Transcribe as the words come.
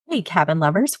Hey, cabin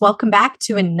lovers. Welcome back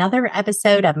to another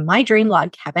episode of My Dream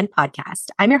Log Cabin podcast.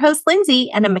 I'm your host,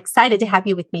 Lindsay, and I'm excited to have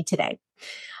you with me today.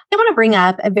 I want to bring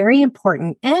up a very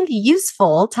important and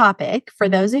useful topic for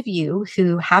those of you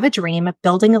who have a dream of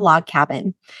building a log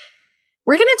cabin.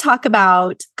 We're going to talk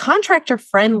about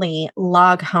contractor-friendly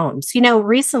log homes.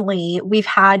 Recently we've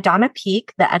had Donna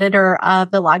Peak, the editor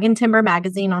of the Log and Timber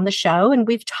magazine, on the show, and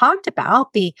we've talked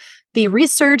about the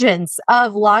resurgence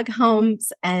of log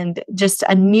homes and just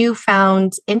a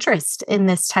newfound interest in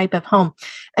this type of home.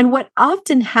 And what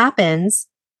often happens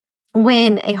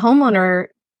when a homeowner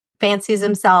fancies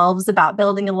themselves about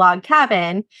building a log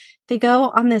cabin, they go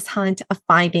on this hunt of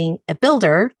finding a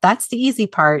builder. That's the easy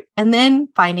part. And then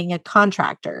finding a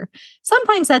contractor.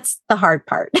 Sometimes that's the hard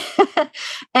part.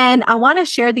 And I want to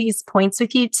share these points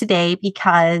with you today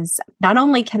because not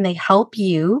only can they help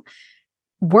you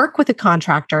work with a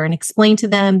contractor and explain to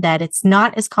them that it's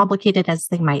not as complicated as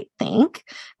they might think.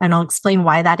 And I'll explain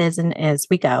why that is as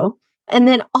we go. And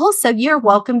then also, you're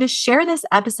welcome to share this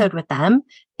episode with them.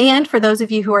 And for those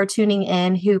of you who are tuning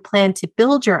in who plan to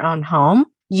build your own home,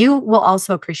 you will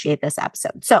also appreciate this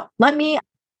episode. So let me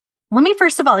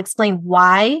first of all explain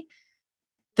why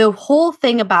the whole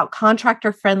thing about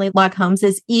contractor-friendly log homes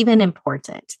is even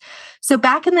important. So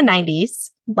back in the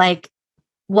 90s,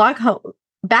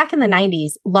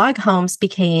 log homes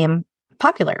became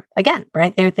popular again,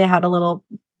 right? They had a little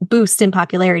boost in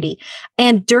popularity.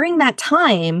 And during that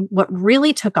time, what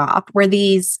really took off were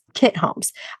these kit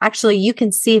homes. Actually, you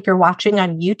can see if you're watching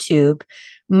on YouTube,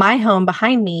 my home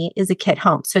behind me is a kit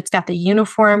home. So it's got the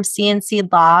uniform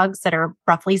CNC logs that are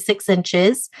roughly 6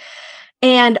 inches.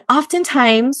 And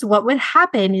oftentimes what would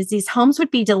happen is these homes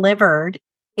would be delivered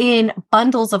in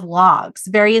bundles of logs,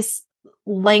 various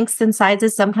lengths and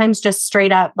sizes, sometimes just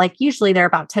straight up, like usually they're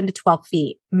about 10 to 12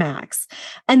 feet max.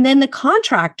 And then the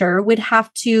contractor would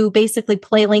have to basically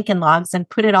play Lincoln logs and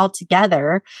put it all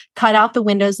together, cut out the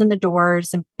windows and the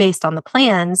doors. And based on the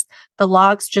plans, the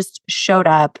logs just showed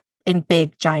up in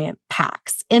big, giant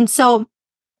packs. And so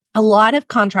a lot of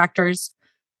contractors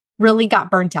really got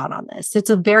burnt out on this. It's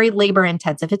a very labor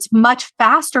intensive. It's much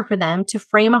faster for them to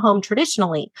frame a home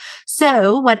traditionally.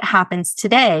 So what happens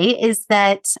today is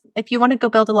that if you want to go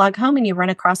build a log home and you run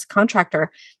across a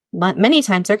contractor, many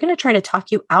times they're going to try to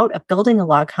talk you out of building a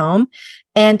log home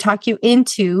and talk you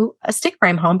into a stick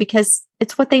frame home because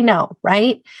it's what they know,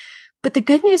 right? But the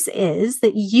good news is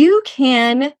that you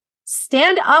can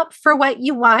stand up for what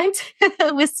you want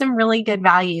with some really good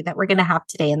value that we're going to have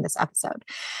today in this episode.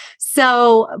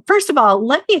 So first of all,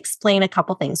 let me explain a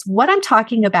couple things. What I'm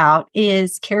talking about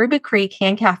is Caribou Creek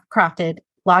handcrafted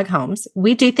log homes.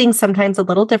 We do things sometimes a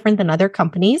little different than other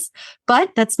companies,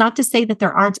 but that's not to say that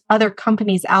there aren't other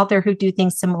companies out there who do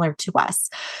things similar to us.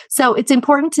 So it's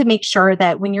important to make sure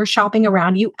that when you're shopping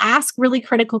around, you ask really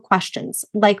critical questions.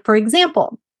 Like, for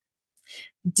example,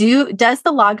 does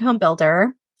the log home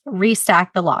builder restack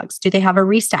the logs? Do they have a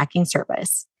restacking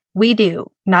service? We do.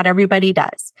 Not everybody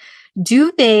does.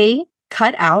 Do they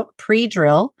cut out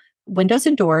pre-drill windows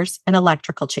and doors and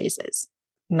electrical chases?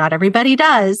 Not everybody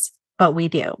does, but we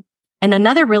do. And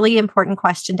another really important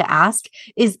question to ask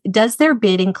is, does their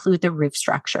bid include the roof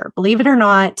structure? Believe it or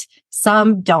not,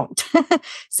 some don't.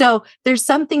 So there's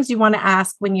some things you want to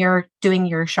ask when you're doing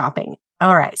your shopping.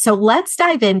 All right, so let's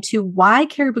dive into why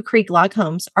Caribou Creek log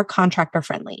homes are contractor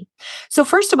friendly. So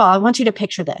first of all, I want you to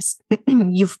picture this.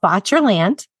 You've bought your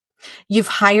land, you've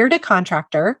hired a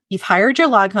contractor, you've hired your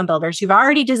log home builders, you've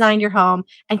already designed your home,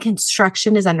 and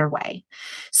construction is underway.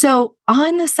 So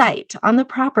on the site, on the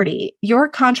property, your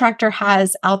contractor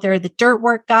has out there the dirt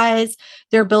work guys.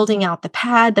 They're building out the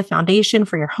pad, the foundation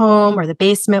for your home or the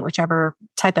basement, whichever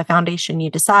type of foundation you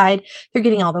decide. They're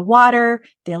getting all the water,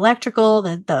 the electrical,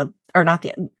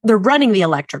 they're running the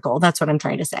electrical. That's what I'm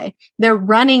trying to say. They're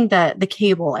running the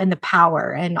cable and the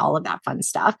power and all of that fun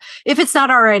stuff. If it's not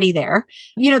already there,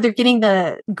 they're getting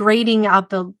the grading out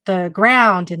the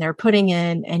ground and they're putting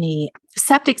in any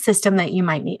septic system that you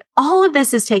might need. All of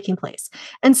this is taking place.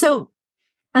 And so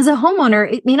as a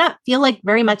homeowner, it may not feel like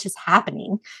very much is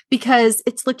happening because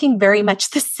it's looking very much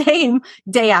the same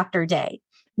day after day.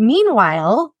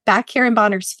 Meanwhile, back here in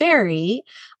Bonner's Ferry,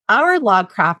 our log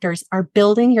crafters are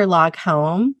building your log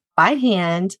home by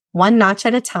hand, one notch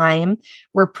at a time.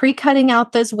 We're pre-cutting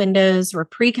out those windows. We're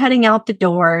pre-cutting out the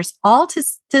doors, all to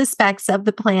the specs of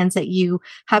the plans that you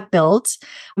have built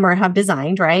or have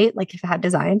designed, right? Like if you had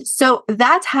designed. So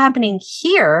that's happening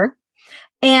here.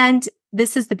 And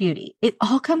this is the beauty. It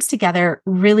all comes together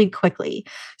really quickly.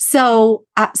 So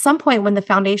at some point when the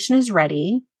foundation is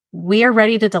ready, we are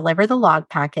ready to deliver the log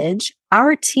package.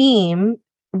 Our team,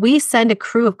 we send a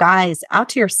crew of guys out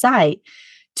to your site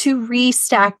to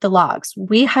restack the logs.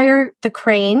 We hire the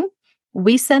crane,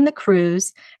 we send the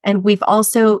crews, and we've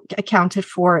also accounted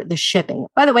for the shipping.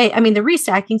 By the way, I mean, the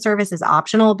restacking service is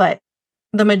optional, but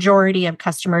the majority of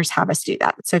customers have us do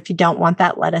that. So if you don't want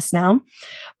that, let us know.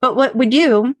 But what we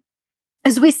do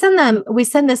is we send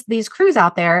these crews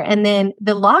out there, and then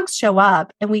the logs show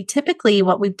up. And we typically,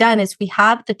 what we've done is we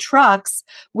have the trucks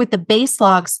with the base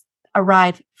logs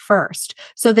arrive first.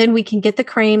 So then we can get the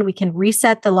crane, we can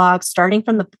reset the logs starting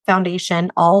from the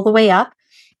foundation all the way up.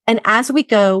 And as we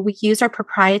go, we use our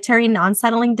proprietary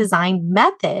non-settling design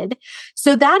method.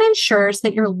 So that ensures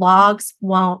that your logs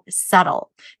won't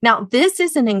settle. Now, this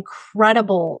is an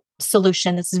incredible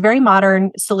solution. This is a very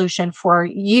modern solution for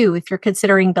you if you're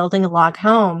considering building a log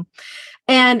home.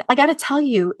 And I got to tell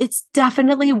you, it's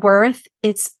definitely worth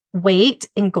its weight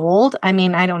in gold. I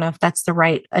mean, I don't know if that's the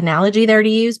right analogy there to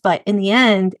use, but in the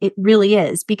end, it really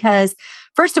is, because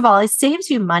first of all, it saves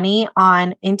you money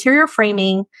on interior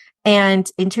framing and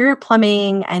interior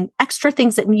plumbing and extra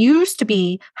things that used to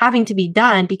be having to be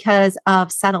done because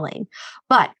of settling.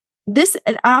 But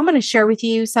I'm going to share with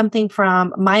you something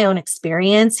from my own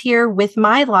experience here with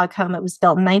my log home. It was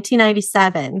built in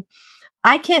 1997.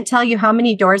 I can't tell you how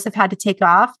many doors I've had to take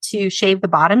off to shave the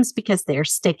bottoms because they're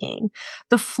sticking.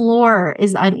 The floor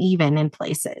is uneven in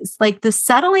places. Like, the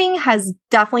settling has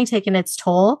definitely taken its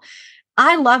toll.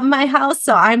 I love my house,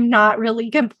 so I'm not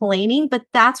really complaining, but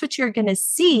that's what you're going to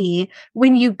see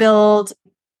when you build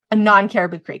a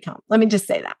non-Caribou Creek home. Let me just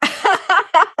say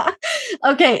that.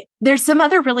 Okay, there's some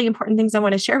other really important things I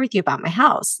want to share with you about my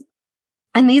house.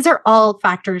 And these are all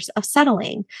factors of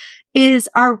settling. Is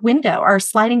our window, our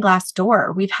sliding glass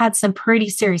door. We've had some pretty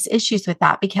serious issues with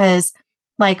that because,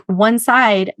 like, one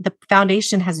side, the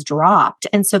foundation has dropped.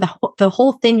 And so the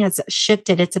whole thing has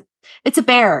shifted. It's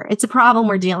a problem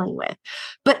we're dealing with.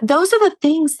 But those are the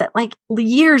things that, like,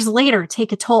 years later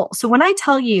take a toll. So when I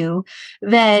tell you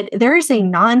that there is a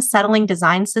non-settling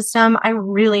design system, I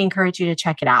really encourage you to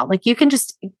check it out. Like, you can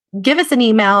just give us an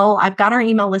email. I've got our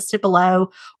email listed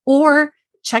below, or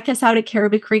check us out at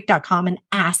cariboucreek.com and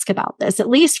ask about this. At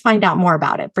least find out more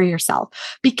about it for yourself.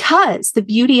 Because the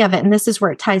beauty of it, and this is where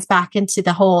it ties back into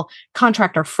the whole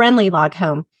contractor friendly log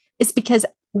home, is because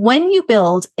when you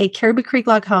build a Caribou Creek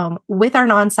log home with our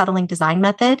non-settling design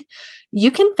method,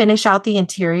 you can finish out the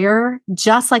interior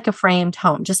just like a framed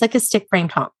home, just like a stick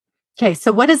framed home. Okay,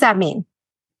 so what does that mean?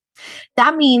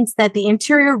 That means that the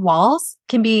interior walls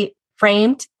can be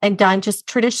framed and done just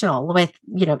traditional with,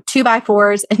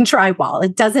 2x4s and drywall.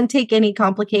 It doesn't take any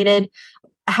complicated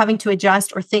having to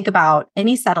adjust or think about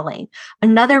any settling.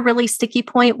 Another really sticky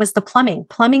point was the plumbing.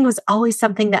 Plumbing was always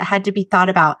something that had to be thought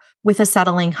about with a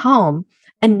settling home.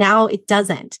 And now it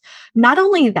doesn't. Not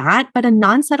only that, but a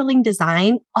non-settling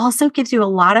design also gives you a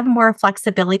lot of more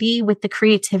flexibility with the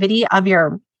creativity of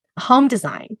your home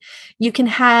design. You can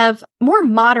have more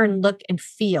modern look and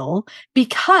feel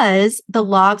because the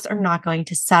logs are not going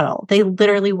to settle. They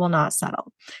literally will not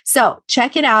settle. So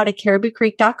check it out at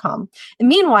cariboucreek.com. And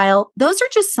meanwhile, those are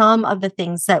just some of the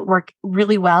things that work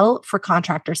really well for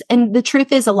contractors. And the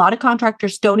truth is, a lot of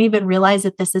contractors don't even realize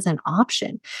that this is an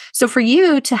option. So for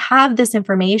you to have this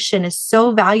information is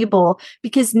so valuable,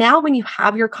 because now when you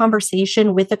have your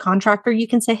conversation with a contractor, you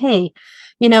can say, hey,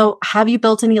 have you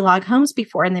built any log homes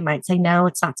before? And they might say, no,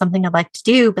 it's not something I'd like to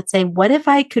do. But say, what if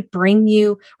I could bring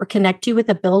you or connect you with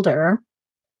a builder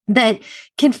that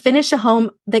can finish a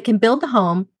home, that can build the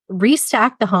home,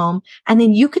 restack the home, and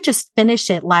then you could just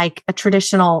finish it like a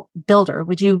traditional builder?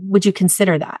 Would you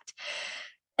consider that?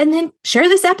 And then share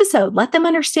this episode. Let them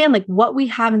understand like what we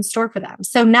have in store for them.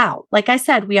 So now, like I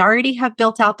said, we already have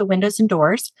built out the windows and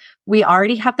doors. We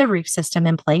already have the roof system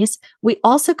in place. We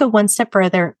also go one step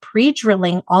further,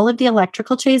 pre-drilling all of the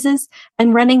electrical chases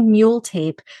and running mule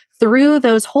tape through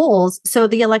those holes so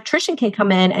the electrician can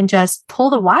come in and just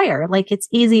pull the wire like it's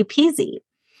easy peasy.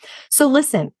 So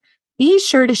listen, be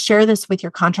sure to share this with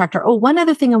your contractor. Oh, one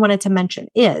other thing I wanted to mention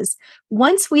is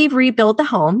once we've rebuilt the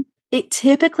home, it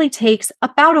typically takes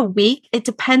about a week. It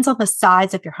depends on the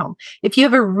size of your home. If you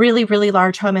have a really, really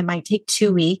large home, it might take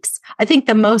 2 weeks. I think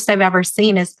the most I've ever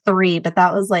seen is 3, but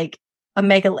that was like a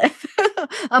megalith,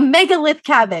 a megalith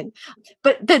cabin.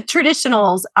 But the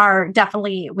traditionals are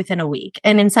definitely within a week.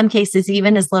 And in some cases,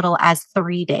 even as little as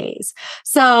 3 days.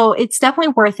 So it's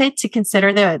definitely worth it to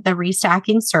consider the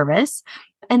restacking service.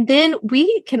 And then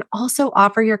we can also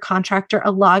offer your contractor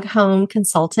a log home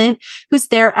consultant who's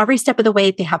there every step of the way.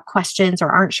 If they have questions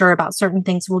or aren't sure about certain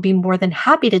things, we'll be more than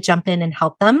happy to jump in and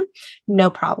help them. No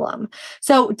problem.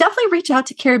 So definitely reach out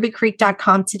to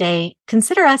cariboucreek.com today.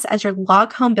 Consider us as your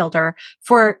log home builder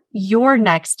for your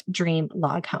next dream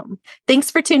log home. Thanks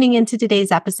for tuning into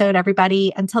today's episode,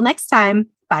 everybody. Until next time,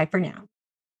 bye for now.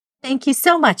 Thank you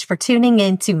so much for tuning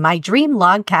in to my Dream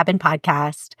Log Cabin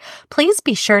podcast. Please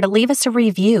be sure to leave us a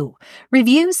review.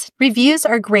 Reviews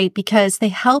are great because they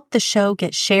help the show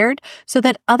get shared so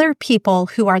that other people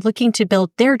who are looking to build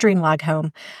their dream log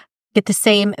home get the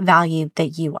same value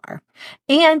that you are.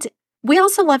 And we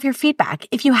also love your feedback.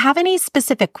 If you have any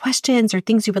specific questions or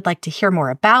things you would like to hear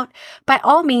more about, by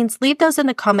all means, leave those in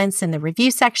the comments in the review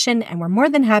section, and we're more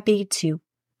than happy to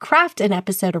craft an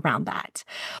episode around that.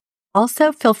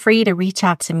 Also, feel free to reach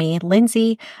out to me,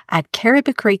 Lindsay, at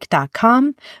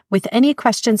cariboucreek.com with any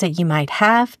questions that you might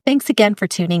have. Thanks again for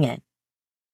tuning in.